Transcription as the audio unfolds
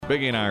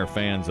Biggie and I are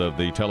fans of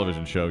the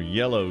television show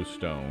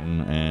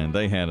Yellowstone, and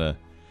they had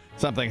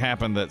something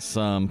happen that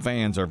some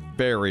fans are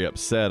very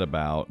upset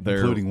about.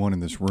 Including one in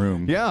this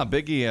room. Yeah,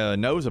 Biggie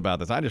knows about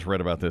this. I just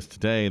read about this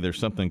today. There's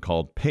something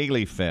called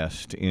Paley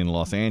Fest in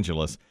Los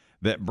Angeles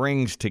that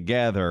brings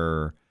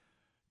together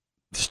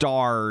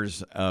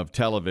stars of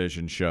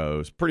television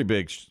shows, pretty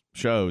big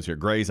shows here.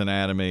 Grey's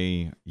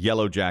Anatomy,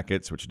 Yellow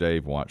Jackets, which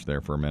Dave watched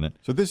there for a minute.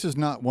 So this is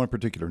not one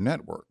particular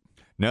network.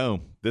 No,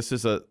 this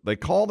is they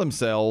call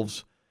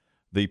themselves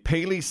the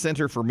Paley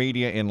Center for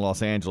Media in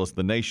Los Angeles,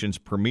 the nation's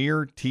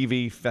premier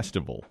TV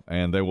festival.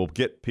 And they will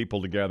get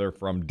people together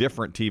from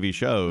different TV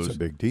shows. It's a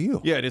big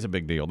deal. Yeah, it is a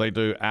big deal. They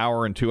do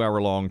hour and 2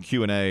 hour long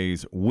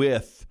Q&As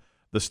with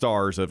the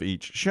stars of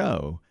each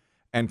show.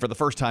 And for the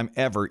first time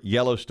ever,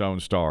 Yellowstone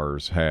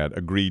stars had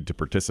agreed to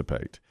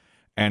participate.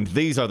 And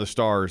these are the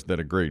stars that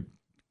agreed.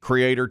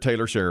 Creator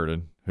Taylor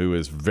Sheridan, who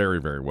is very,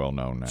 very well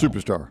known now.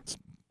 Superstar.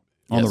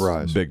 On the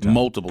rise. Big time.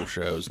 Multiple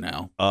shows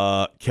now.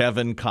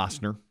 Kevin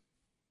Costner.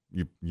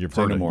 You've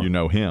Say heard no of, more. you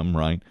know him,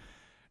 right?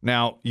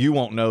 Now, you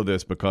won't know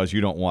this because you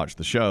don't watch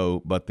the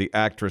show, but the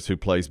actress who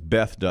plays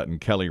Beth Dutton,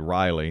 Kelly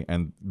Riley,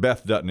 and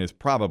Beth Dutton is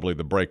probably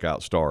the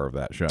breakout star of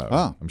that show. Oh.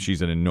 I mean,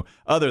 she's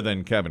other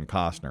than Kevin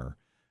Costner.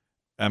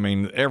 I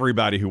mean,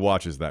 everybody who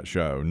watches that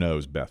show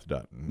knows Beth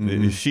Dutton.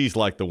 Mm-hmm. She's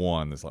like the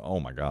one that's like,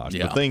 oh my gosh,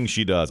 Yeah. the things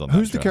she does on that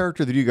Who's show. the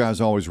character that you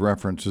guys always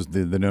reference as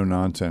the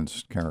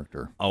no-nonsense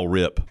character? Oh,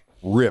 Rip.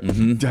 Rip.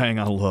 Dang,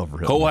 I love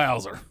Rip. Cole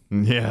Hauser.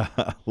 Yeah,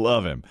 I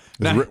love him.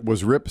 Now,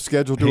 Was Rip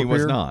scheduled to he appear?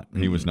 was not.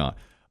 He was not.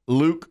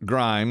 Luke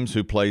Grimes,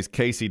 who plays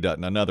Casey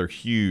Dutton, another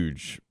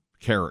huge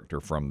character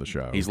from the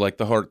show. He's like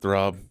the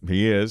heartthrob.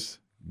 He is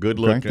good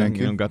looking. thank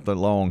you. Got the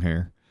long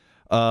hair.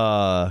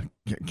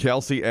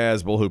 Kelsey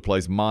Asbel, who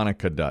plays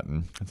Monica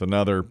Dutton. That's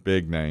another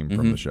big name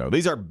from the show.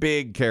 These are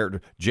big characters.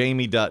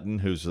 Jamie Dutton,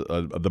 who's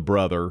the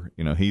brother.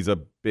 You know, he's a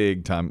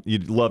big time.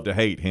 You'd love to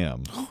hate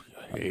him.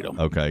 I hate him.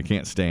 Okay,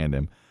 can't stand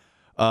him.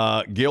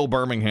 Gil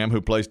Birmingham, who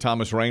plays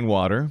Thomas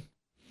Rainwater.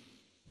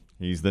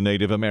 He's the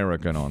Native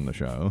American on the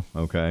show.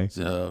 Okay,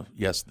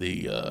 Yes,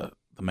 the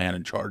man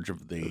in charge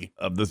of the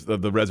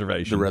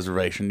reservation. the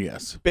reservation.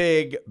 Yes.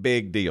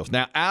 Big deals.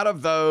 Now, out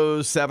of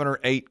those 7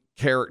 or 8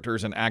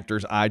 characters and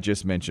actors I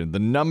just mentioned, the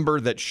number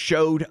that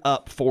showed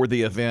up for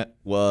the event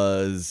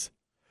was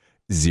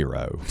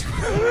 0.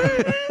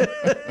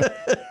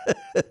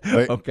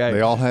 Okay.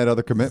 They all had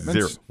other commitments?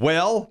 0.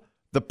 Well,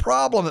 the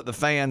problem that the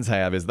fans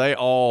have is they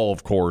all,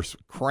 of course,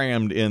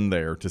 crammed in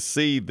there to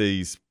see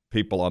these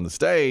people on the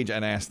stage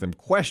and ask them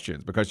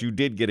questions because you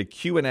did get a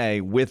Q&A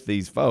with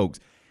these folks.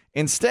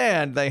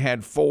 Instead, they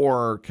had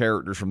 4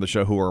 characters from the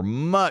show who are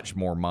much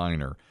more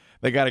minor.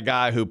 They got a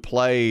guy who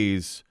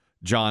plays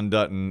John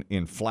Dutton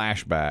in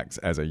flashbacks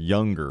as a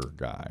younger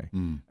guy.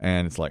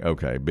 And it's like,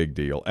 okay, big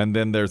deal. And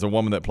then there's a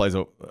woman that plays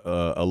a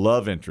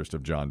love interest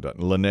of John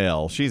Dutton,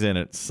 Linnell. She's in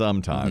it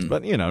sometimes,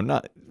 but,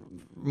 not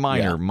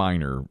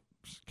minor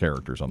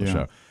characters on the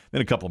show.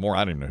 Then a couple more,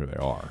 I don't even know who they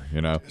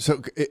are,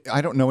 So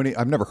I don't know any.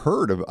 I've never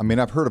heard of. I mean,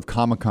 I've heard of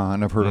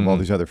Comic-Con. I've heard of all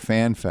these other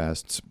fan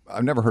fests.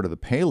 I've never heard of the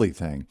Paley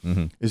thing.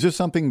 Is this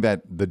something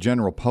that the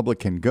general public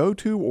can go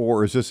to,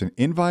 or is this an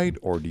invite,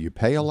 or do you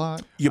pay a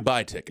lot? You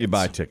buy tickets. You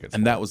buy tickets.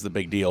 And that was the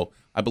big deal.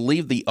 I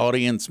believe the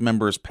audience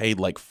members paid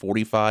like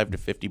 $45 to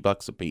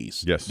 $50 a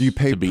piece. Yes. Do you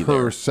pay To be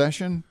per there.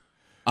 session?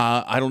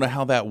 I don't know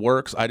how that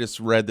works. I just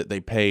read that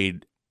they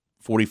paid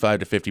 $45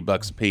 to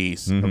 $50 a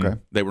piece. Okay.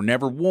 They were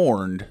never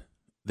warned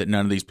that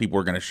none of these people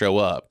were going to show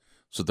up,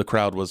 so the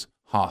crowd was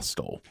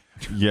hostile.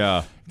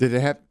 Yeah.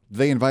 Did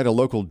they invite a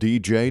local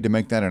DJ to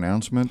make that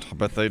announcement? I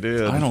bet they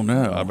did. I don't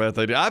know. I bet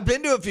they did. I've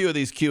been to a few of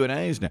these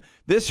Q&As now.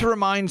 This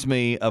reminds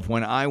me of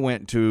when I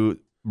went to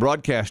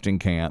broadcasting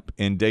camp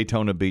in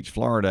Daytona Beach,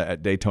 Florida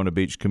at Daytona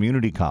Beach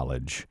Community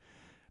College.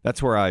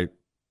 That's where I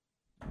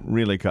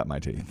really cut my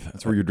teeth.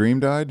 That's where your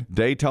dream died?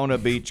 Daytona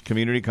Beach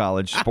Community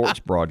College, sports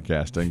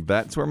broadcasting.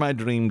 That's where my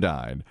dream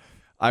died.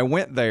 I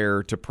went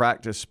there to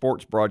practice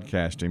sports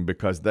broadcasting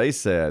because they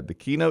said the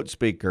keynote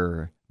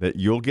speaker that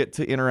you'll get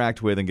to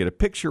interact with and get a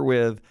picture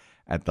with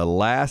at the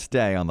last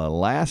day, on the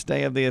last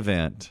day of the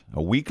event,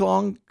 a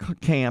week-long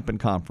camp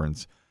and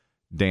conference,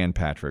 Dan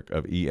Patrick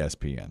of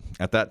ESPN.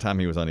 At that time,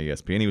 he was on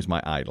ESPN. He was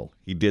my idol.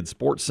 He did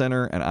Sports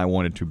Center, and I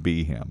wanted to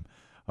be him.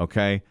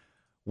 Okay?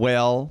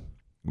 Well,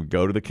 we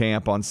go to the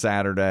camp on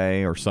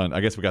Saturday or Sunday.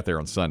 I guess we got there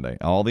on Sunday.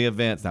 All the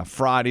events. Now,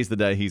 Friday's the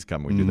day he's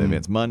coming. We do the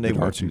events Monday.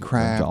 Did arts and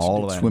crafts, all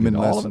did of that. swimming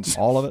All lessons.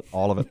 of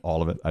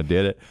it. I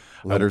did it.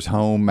 Letters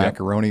home,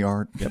 macaroni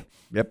art.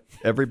 Yep.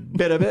 Every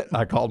bit of it.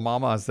 I called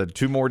Mama. I said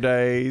 2 more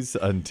days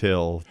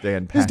until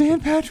Dan Is Patrick. Dan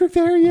Patrick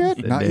there yet?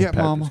 Dan Not yet, Patrick's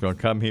Mama. going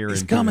to come here.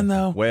 He's and coming,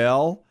 though.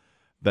 Well,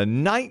 the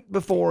night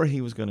before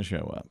he was going to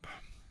show up,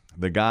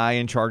 the guy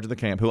in charge of the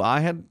camp, who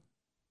I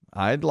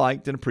had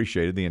liked and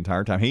appreciated the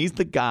entire time, he's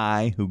the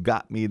guy who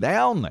got me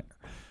down there.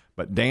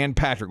 But Dan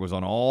Patrick was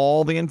on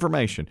all the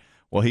information.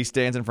 Well, he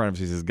stands in front of us.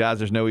 He says, guys,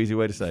 there's no easy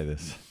way to say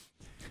this.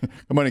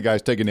 Come on in,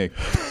 guys. Take a knee.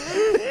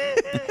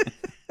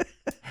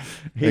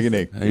 Take a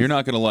knee. You're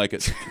not going to like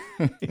it.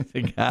 He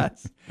said,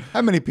 guys,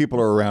 How many people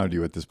are around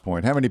you at this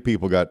point? How many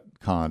people got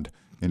conned?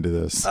 into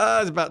this?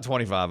 There's about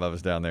 25 of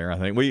us down there, I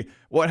think.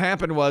 What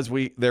happened was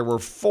there were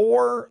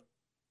 4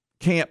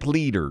 camp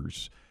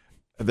leaders.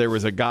 There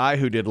was a guy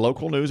who did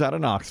local news out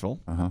of Knoxville.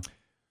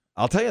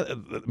 I'll tell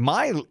you,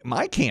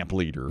 my camp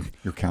leader,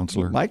 Your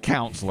counselor? my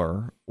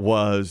counselor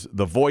was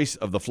the voice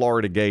of the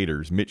Florida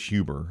Gators, Mitch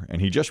Huber,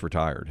 and he just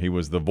retired. He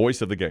was the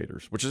voice of the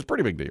Gators, which is a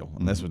pretty big deal,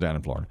 and this was down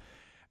in Florida.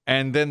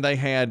 And then they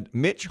had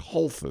Mitch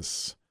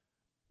Holthus.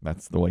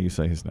 That's the way you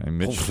say his name,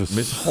 Mitch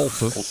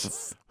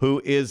Holthus,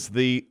 who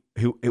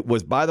it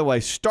was, by the way,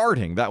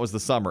 starting. That was the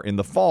summer. In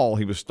the fall,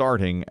 he was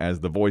starting as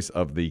the voice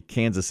of the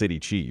Kansas City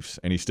Chiefs,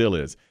 and he still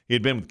is. He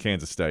had been with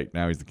Kansas State.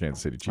 Now he's the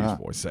Kansas City Chiefs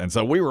voice. And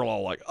so we were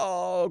all like,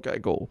 oh, okay,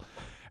 cool.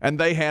 And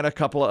they had a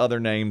couple of other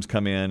names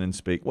come in and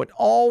speak.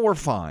 All were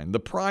fine. The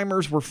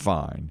primers were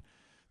fine.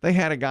 They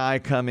had a guy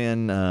come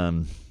in,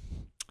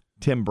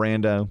 Tim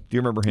Brando. Do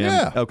you remember him?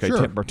 Yeah, okay,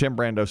 sure. Tim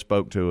Brando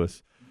spoke to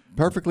us.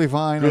 Perfectly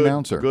fine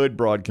announcer. Good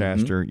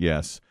broadcaster,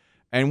 yes.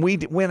 And we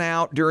went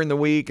out during the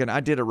week, and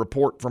I did a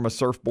report from a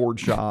surfboard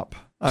shop.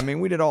 I mean,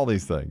 we did all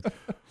these things.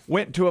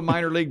 Went to a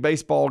minor league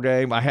baseball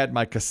game. I had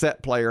my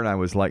cassette player, and I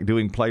was like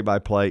doing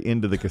play-by-play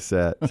into the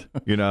cassette.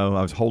 You know,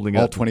 I was holding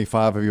All up.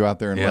 25 of you out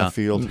there in left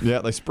field. Yeah,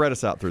 they spread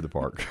us out through the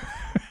park.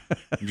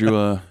 Did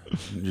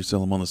you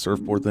sell them on the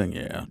surfboard thing?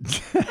 Yeah.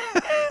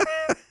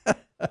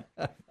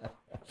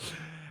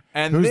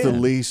 And Who's the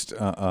least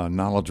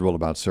knowledgeable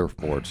about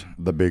surfboards?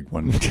 The big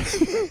one.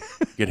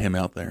 Get him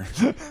out there.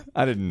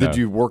 I didn't know. Did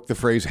you work the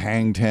phrase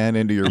hang 10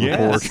 into your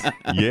report?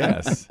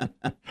 Yes.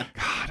 God,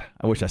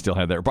 I wish I still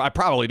had that. I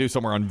probably do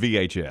somewhere on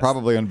VHS.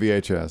 Probably on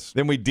VHS.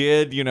 Then we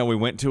did, we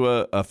went to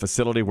a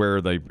facility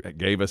where they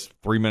gave us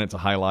 3 minutes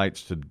of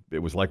highlights. It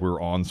was like we were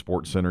on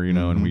Sports Center,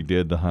 and we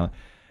did the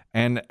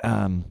And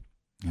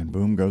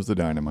boom goes the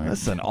dynamite.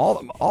 Listen,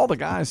 all the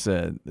guys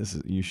said,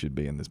 you should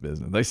be in this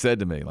business. They said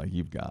to me, like,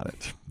 you've got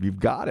it.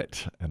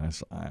 And I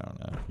said, I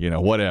don't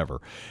know,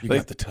 whatever. They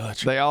got the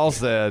touch. They all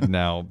said,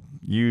 now,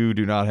 you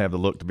do not have the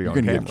look to be on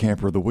You're camera. going to get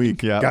Camper of the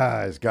Week. Yeah.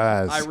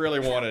 Guys. I really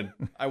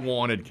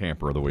wanted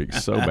Camper of the Week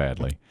so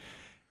badly.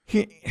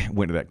 He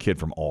went to that kid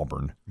from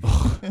Auburn.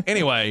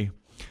 Anyway,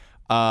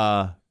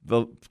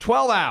 the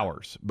 12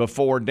 hours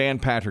before Dan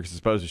Patrick is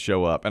supposed to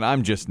show up, and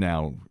I'm just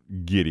now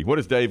giddy. What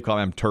does Dave call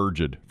me? I'm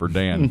turgid for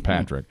Dan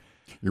Patrick.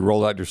 You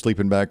rolled out your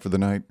sleeping bag for the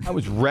night? I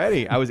was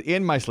ready. I was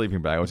in my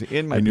sleeping bag. I was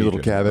in my in your little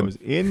PJs. cabin? I was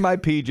in my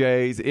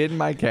PJs, in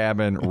my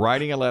cabin,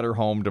 writing a letter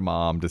home to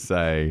Mom to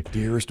say,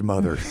 Dearest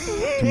mother,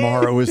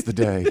 tomorrow is the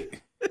day.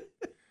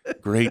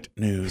 Great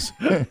news.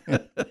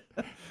 The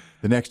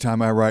next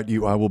time I write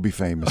you, I will be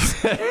famous.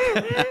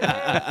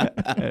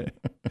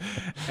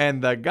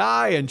 And the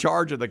guy in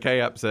charge of the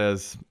camp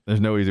says,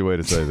 there's no easy way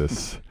to say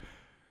this.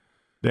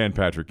 Dan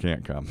Patrick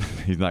can't come.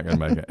 He's not going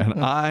to make it.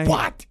 And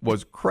I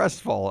was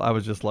crestfallen. I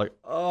was just like,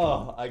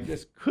 I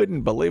just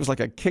couldn't believe it. It was like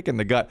a kick in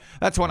the gut.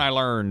 That's when I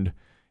learned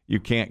you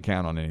can't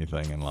count on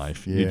anything in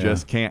life. Yeah. You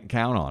just can't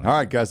count on it. All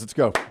right, guys, let's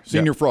go.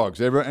 Senior frogs.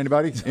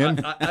 Anybody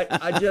in?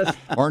 I just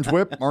Orange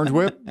whip?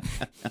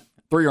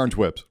 3 orange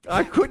whips.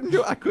 I couldn't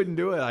do it. I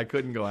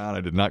couldn't go out. I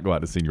did not go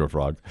out to Senior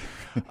Frogs.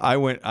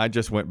 I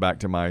just went back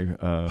to my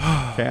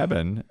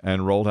cabin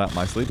and rolled out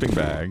my sleeping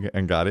bag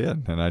and got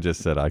in. And I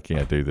just said, I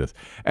can't do this.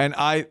 And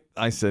I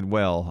said,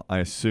 well, I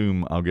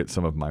assume I'll get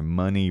some of my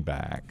money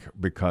back,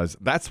 because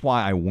that's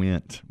why I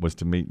went, was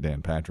to meet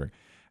Dan Patrick.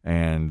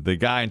 And the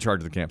guy in charge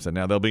of the camp said,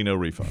 now there'll be no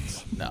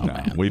refunds. No,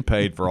 man. We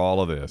paid for all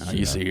of this.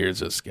 You see here,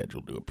 it's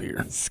scheduled to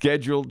appear.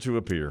 Scheduled to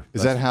appear.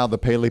 Is that how the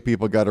Paley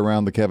people got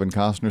around the Kevin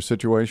Costner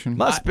situation?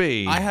 Must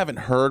be. I haven't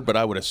heard, but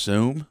I would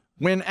assume.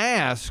 When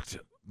asked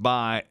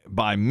by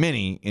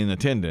many in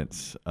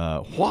attendance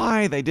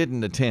why they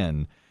didn't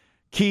attend,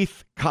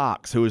 Keith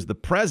Cox, who is the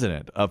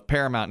president of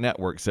Paramount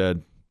Network,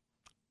 said,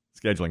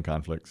 scheduling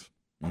conflicts.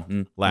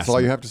 Mm-hmm. That's all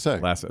you have to say.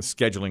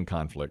 Scheduling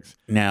conflicts.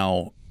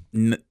 Now,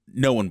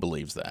 no one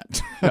believes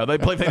that. No, they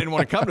believe they didn't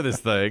want to come to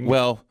this thing.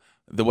 Well,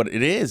 what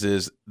it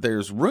is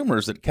there's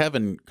rumors that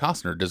Kevin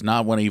Costner does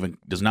not want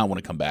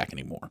to come back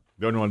anymore.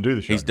 Don't want to do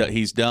the show.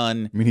 He's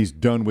done. I mean, he's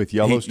done with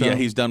Yellowstone?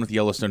 He's done with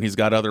Yellowstone. He's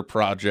got other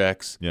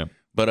projects. Yeah.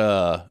 But,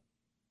 of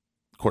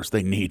course,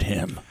 they need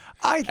him.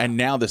 And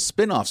now the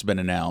spinoff's been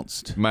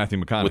announced. Matthew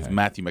McConaughey. With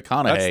Matthew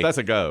McConaughey. That's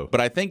a go. But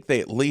I think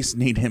they at least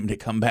need him to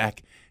come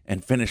back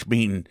and finish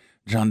being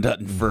John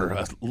Dutton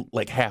for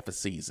like half a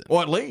season. Well,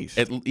 at least.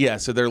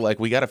 So they're like,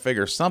 we got to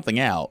figure something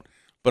out.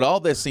 But all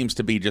this seems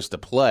to be just a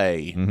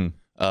play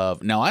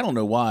of, now I don't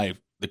know why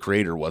the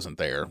creator wasn't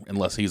there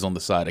unless he's on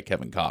the side of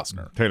Kevin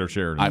Costner. Taylor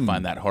Sheridan. I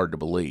find that hard to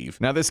believe.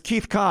 Now, this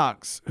Keith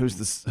Cox, who's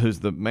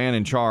the man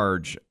in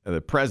charge,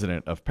 the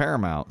president of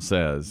Paramount,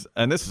 says,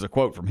 and this is a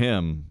quote from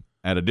him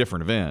at a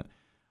different event,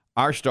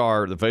 our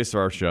star, the face of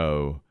our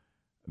show,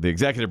 the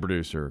executive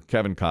producer,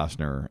 Kevin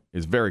Costner,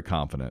 is very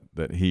confident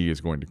that he's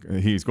going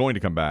to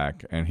come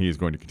back and he is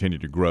going to continue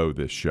to grow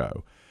this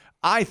show.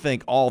 I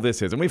think all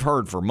this is, and we've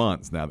heard for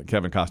months now that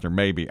Kevin Costner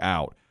may be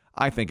out.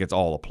 I think it's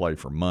all a play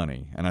for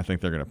money, and I think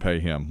they're going to pay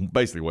him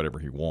basically whatever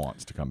he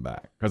wants to come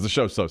back because the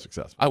show's so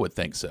successful. I would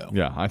think so.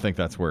 Yeah, I think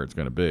that's where it's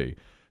going to be.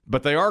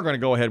 But they are going to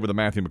go ahead with a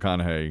Matthew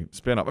McConaughey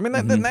spinoff. I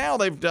mean, now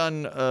they've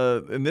done,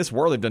 in this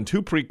world, they've done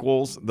 2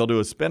 prequels. They'll do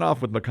a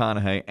spinoff with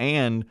McConaughey,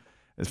 and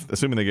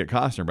assuming they get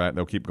Costner back,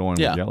 they'll keep going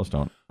with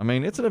Yellowstone. I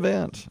mean, it's an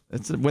event.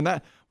 When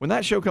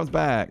that show comes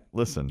back,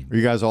 listen. Are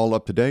you guys all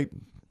up to date?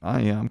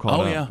 I'm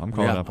caught up. I'm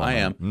caught up on I that.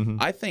 am. Mm-hmm.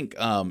 I think,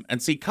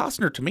 and see,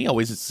 Costner to me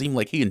always it seemed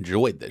like he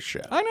enjoyed this show.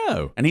 I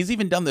know. And he's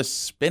even done this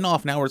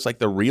spin-off now where it's like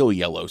the real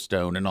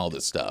Yellowstone and all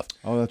this stuff.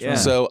 Oh, that's right.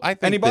 So I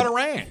think And he bought a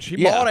ranch.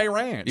 He bought a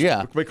ranch.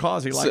 Yeah.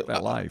 Because he liked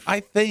that life.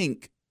 I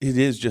think it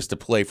is just a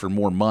play for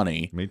more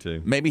money. Me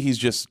too. Maybe he's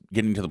just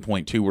getting to the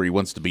point, too, where he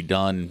wants to be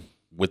done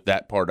with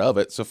that part of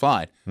it. So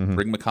fine.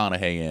 Bring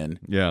McConaughey in.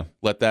 Yeah.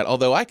 Let that,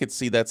 although I could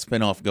see that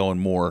spin-off going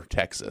more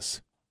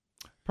Texas.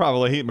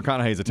 Probably.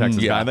 McConaughey's a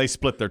Texas guy. And they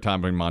split their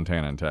time between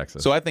Montana and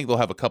Texas. So I think they'll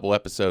have a couple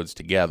episodes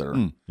together.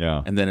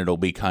 Yeah. And then it'll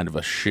be kind of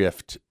a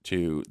shift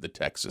to the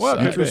Texas Well,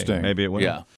 side. interesting. Maybe it will. Yeah.